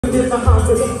kugenda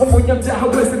hanze umunyabyaha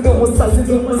wese ndi umusazi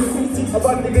ndi umusisi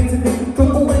abandi benshi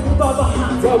ntitunguwe baba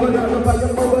hanze babarana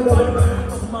bayamabara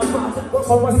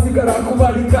bamasigara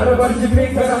kubarigara barya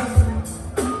imigara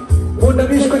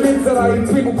unabishwe n'inzara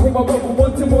impingu ku maboko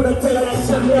umutima uratera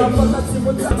ishami amagati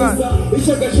mutaguza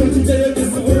ishyagasho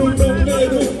kigerageza uburundo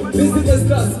umweru business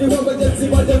class niho abagenzi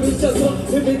bajya bicazo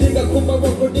imiringa ku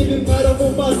maboko n'ibimwara mu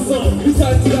maso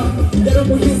bitangira yari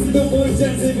umuhinzi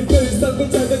n'umugenzi ibikwe bisanzwe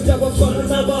cyane by'abafana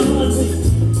n'abahanzi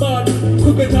mani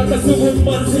kumwe ntakazi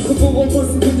ubumanzi kuva uwo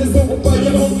munsi kugeza ubu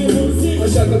mbayeho nk'impunzi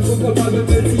ashaka kuka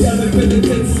amagamenzi yana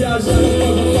penetensi yaje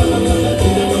abafana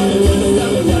banagira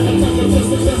yanatanga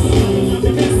byose byose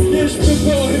iminsi myinshi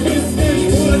before iminsi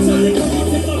myinshi uracyane ku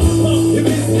mutima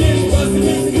iminsi myinshi bazi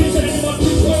iminsi myinshi ariko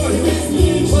before iminsi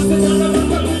myinshi bose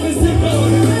ntanabata mu mizigo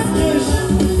iminsi myinshi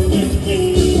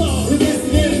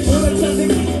uracyane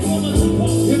ku mutima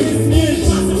iminsi myinshi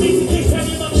bazi iminsi myinshi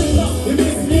ariko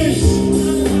iminsi myinshi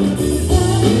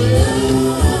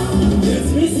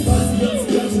iminsi bazi yose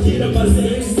yatugira maze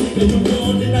isigaye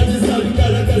ubundi nanjye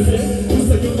zabigaragaze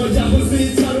gusa nyuma yaho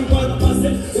zicara urwana maze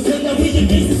ugenda wiga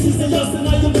iminsi isize yose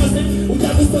nayo maze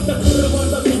utagusota kure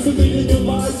abanza gusubira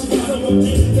inyuma ikibazo mu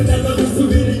byinshi neza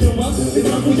gusubira inyuma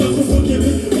impamvu yo kuvuga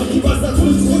ibi bakibaza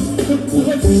kuzwe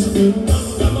kuba kwishimye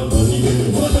n'amaboni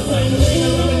ubona tayinwera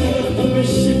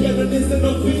n'abanyamaguru ndetse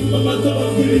no kwima amatora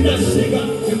kw'ibidashiga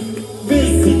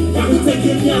bisi yagutega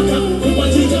imyaka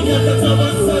kumajija myaka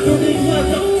z'abasarura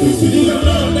imyaka ishyurira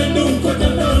none nuko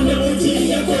nanone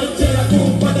mugiye kongera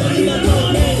kumva nari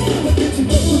nanone byinshi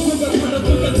byo kuvuga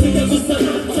kunavuga tujya gusa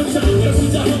ntacyo nshaka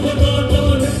kujyaho ngo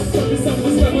none kabisa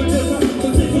mvuze mugeza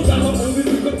tuzivugaho ubu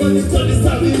bikorwa n'ibyo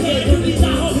bisabire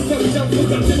ntitaho bikabija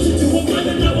mvuga byinshi cy'uwo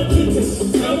mwanya nawo mfite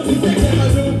nawo mfite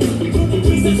hano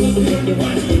wize kuzira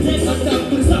ntiwanyite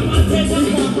atanguriza amateka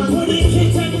muri iki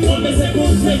cyane nkomeze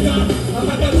gutega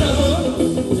ahagataho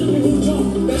by'uburyo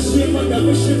ndashima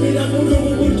ndamushimira muri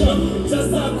ubu buryo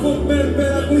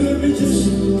nzazakumembera guha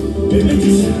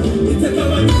imigisha iteka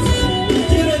abanyuze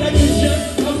igereranyije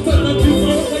after na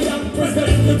before ya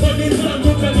president mbona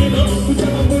itandukaniro kujya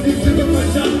muri frigo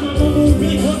majama mu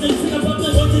bubiko ndetse n'abamwe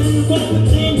bongera ibikombe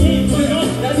by'intimbiro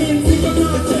nari inzigo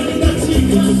ntacyo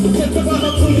rigacika ndetse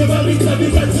bahapfuye babita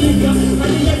bigacika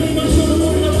hariya ni mashuri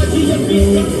umuntu abagiye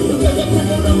kwiga ukajya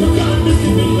kubona mukandika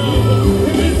imirongo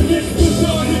iminsi myinshi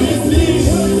gukora iminsi myinshi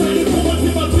uracyari ku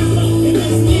mutima pima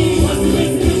iminsi myinshi maze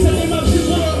iminsi myinshi ari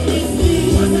mapima iminsi myinshi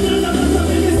maze nanabata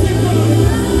imizigo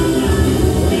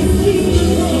iminsi myinshi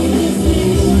maze iminsi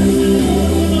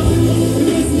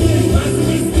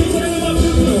myinshi ari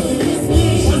mapima iminsi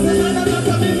myinshi maze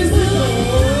nanabata imizigo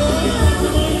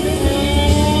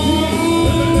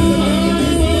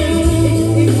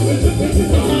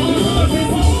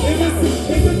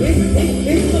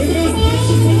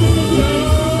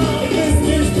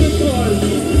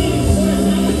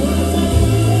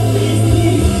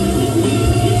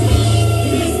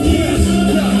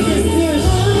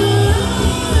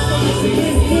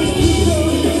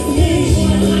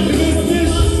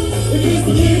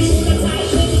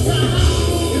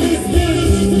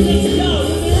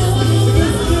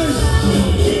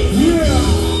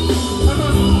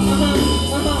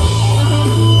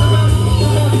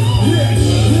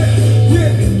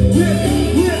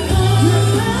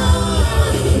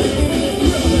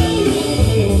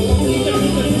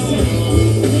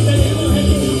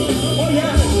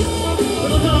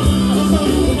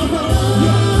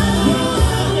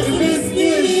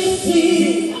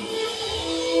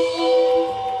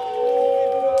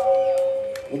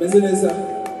umeze neza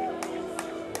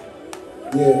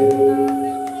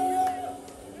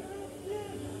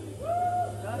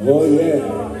oh yeah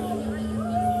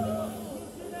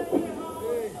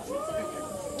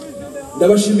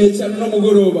ndabashimiye cyane no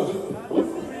mugoroba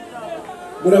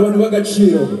muri abantu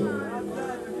b'agaciro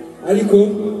ariko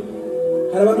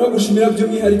hari abantu bagushimira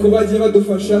by'umwihariko bagiye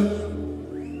badufasha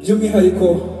by'umwihariko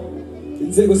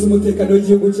inzego z'umutekano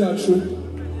w'igihugu cyacu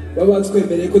baba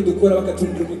batwemereye ko dukora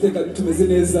bakaturindira umutekano tumeze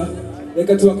neza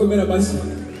reka tubakomera amashyi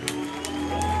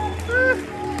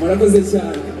murakoze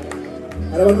cyane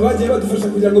hari abantu bagiye badufasha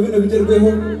kugira ngo bino bigerweho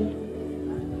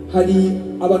hari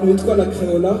abantu bitwa la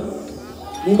Creola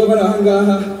nimba bari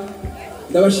ahangaha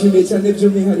ndabashimiye cyane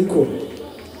by'umwihariko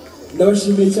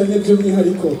ndabashimiye cyane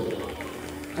by'umwihariko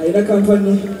hari na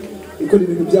kampani ikora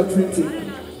ibintu bya printing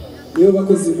niyo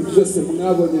bakoze ibintu byose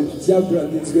mwabonye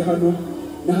byabrandinzwe hano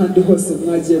n'ahandi hose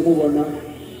mwagiye mubona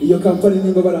iyo kampani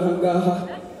nimba bari ahangaha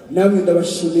namwe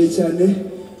ndabashimiye cyane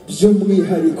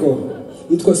by'umwihariko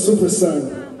yitwa Super Sun.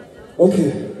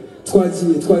 Okay,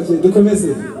 twagiye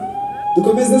dukomeze.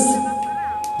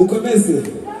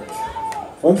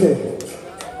 Okay,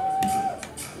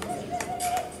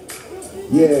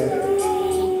 Yeah.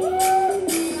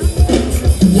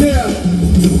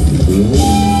 Yeah.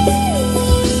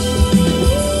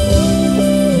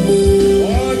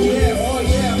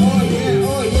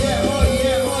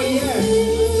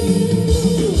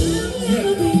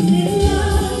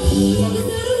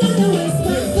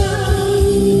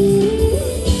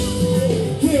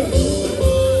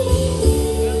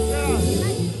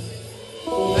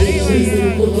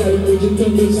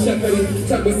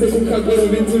 cyangwa se kukagoro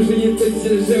bituje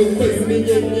yitegereje ukwezi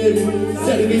n'inyenyeri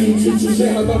byari biyikikije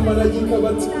abamarayika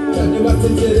bati kandi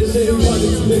bategereje imana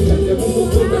ikibekanye mu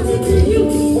mukobwa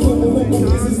n'inzu umuhungu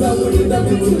mwiza uzamurinda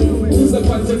biti uza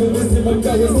kwanje mu buzima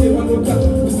bwawe simanuka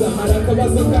uzahara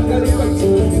akabazo kagaruka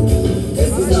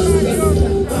ese uzasigasira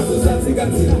ntabwo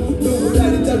uzasigatira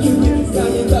n'uburari byatumye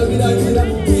zahinda birangira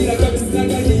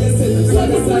biragabisiragahiye se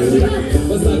uzagasangira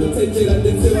bazagutekera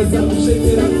ndetse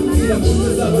bazamushekera birakunze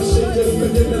zabashengera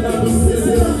ukagenda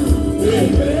namusezera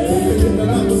ukagenda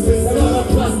namusezera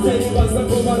abapasiteri baza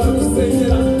ko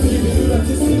baragusengera ibintu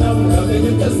by'isilamu amenye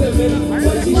utazemera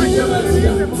bakiriye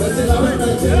bagira bagera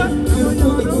banagera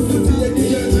urukundo gufitiye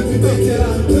niyo ntibitekera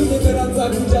ntunyemera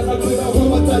nzakujyana kure aho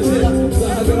batagera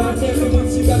nzahagarara neza mu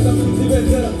kiganza mfite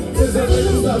ibendera sezerano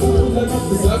uzakunda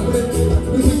uzakurekera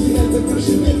buri gihenze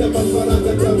kurusha imyenda amafaranga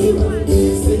atabura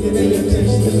sinkeneye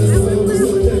byinshi ndasaba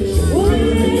ubusoteje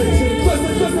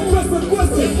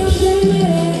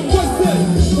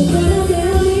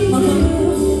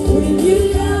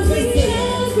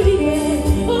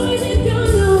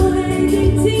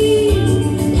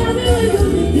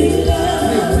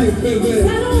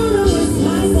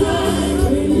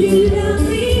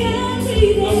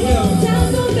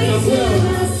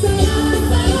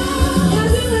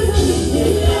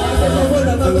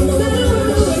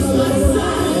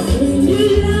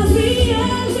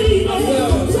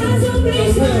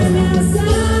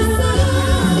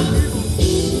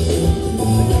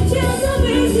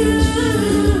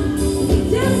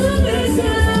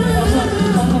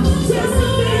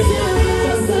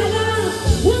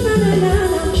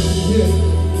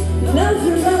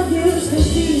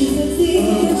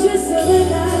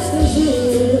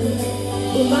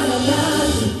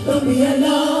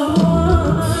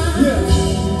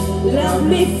Love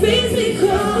me physical,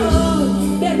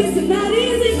 baby, it's not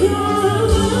easy, girl.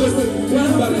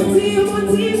 Motivo,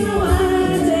 no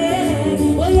arte.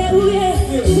 Oh yeah,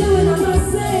 yeah, when I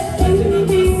must say, it's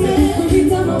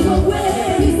a moment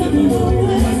away, it's a moment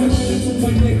away.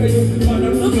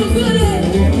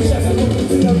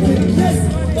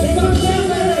 Look how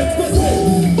good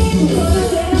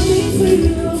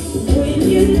when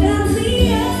you love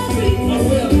me,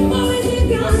 everything. Always in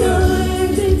God,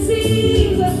 and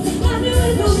see. I do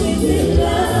it for me in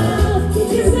love,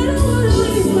 'cause I don't wanna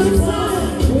waste my time.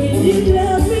 When you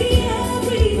love me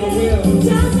every day,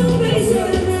 time to waste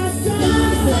your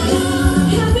time.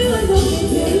 I do it for me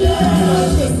in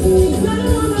love, 'cause I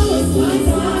don't wanna waste my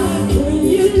time. When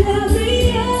you love me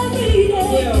every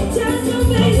day, time to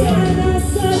waste your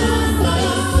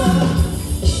time.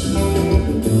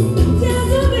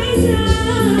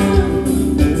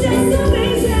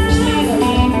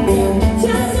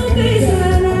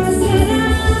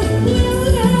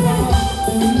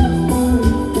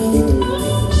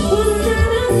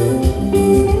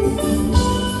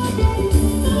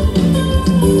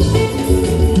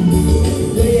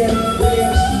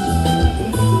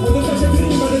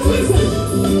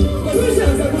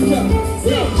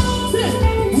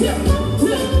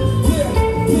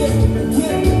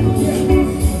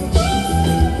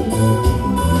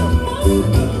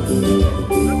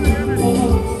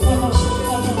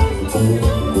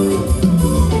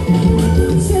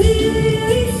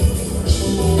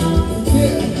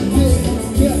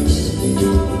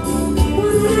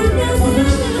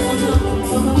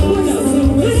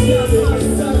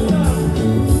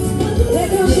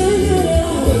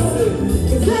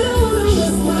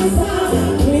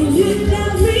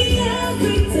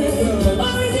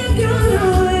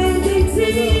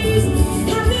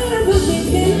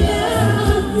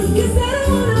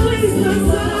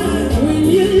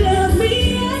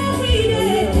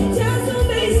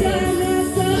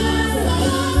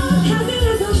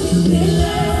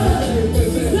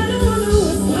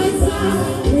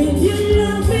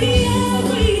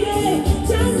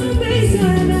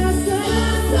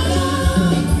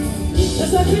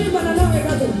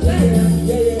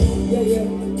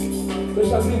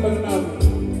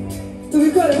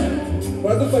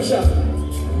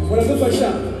 Muradufasha.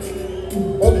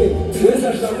 Okay, where's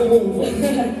that shaka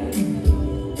move?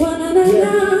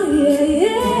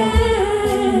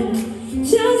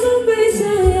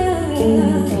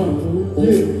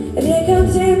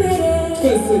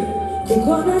 I'm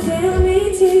gonna dare me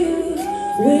to you.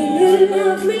 Will you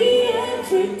love me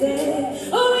every day?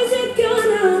 Or is it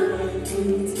gonna?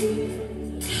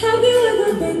 Have you ever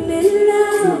been in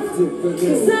love?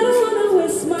 Cause I don't wanna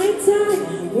waste my time.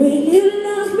 Will you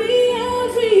love me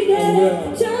every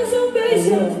day? Just so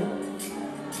patient.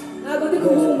 I'm gonna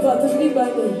kumumva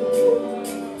turimbane.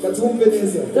 Katumbe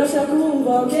neza. Ndashaka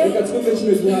kumumva, okay? Katumbe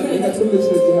kino gihano, katumbe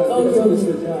kino gihano, katumbe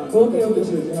kino gihano. Okay.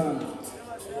 Kino gihano.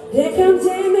 Reka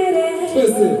mbyemere.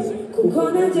 Twese. Kuko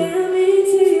naryamye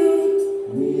to you.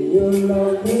 Will you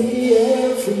love me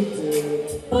every day?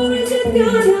 Or is it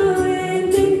gonna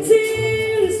end in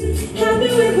tears? Have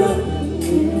you ever?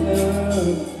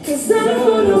 Cause I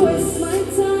don't wanna waste my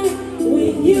time.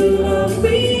 Will you love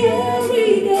me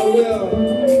every day? I will.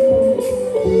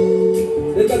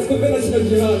 Reka twumve na kino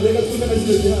gihano, reka twumve na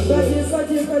kino gihano. Kwaje.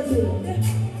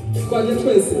 Kwaje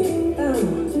twese.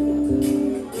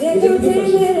 Reka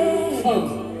mbyemere.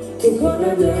 Kuko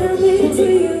naryamye to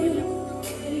you.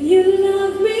 Will you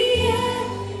love me?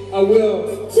 I will.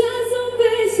 Just on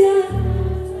patient.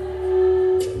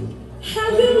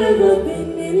 Have you ever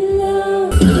been in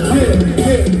love?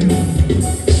 Yeah.